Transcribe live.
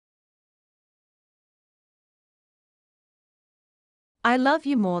I love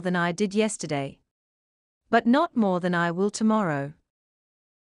you more than I did yesterday. But not more than I will tomorrow.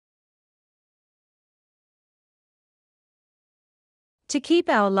 To keep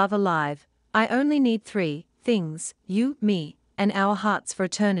our love alive, I only need 3 things: you, me, and our hearts for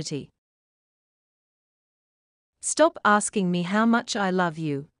eternity. Stop asking me how much I love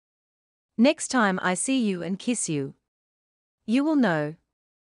you. Next time I see you and kiss you, you will know.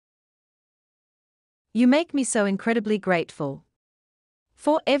 You make me so incredibly grateful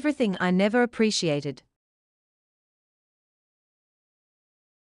for everything I never appreciated.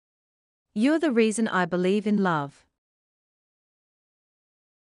 You're the reason I believe in love.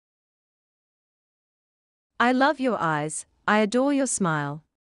 I love your eyes, I adore your smile.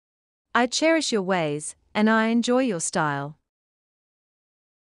 I cherish your ways, and I enjoy your style.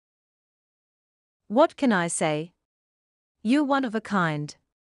 What can I say? You're one of a kind.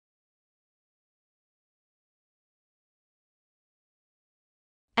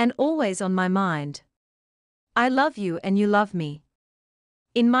 And always on my mind. I love you and you love me.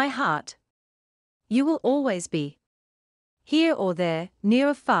 In my heart, you will always be. Here or there, near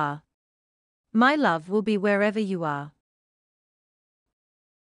or far. My love will be wherever you are.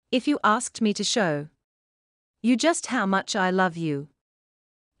 If you asked me to show you just how much I love you,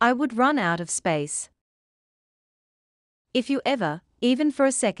 I would run out of space. If you ever, even for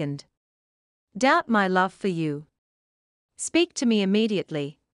a second, doubt my love for you, speak to me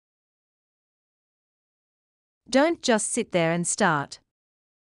immediately. Don't just sit there and start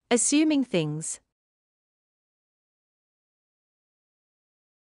assuming things.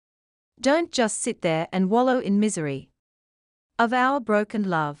 Don't just sit there and wallow in misery of our broken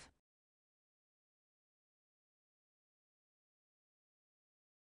love.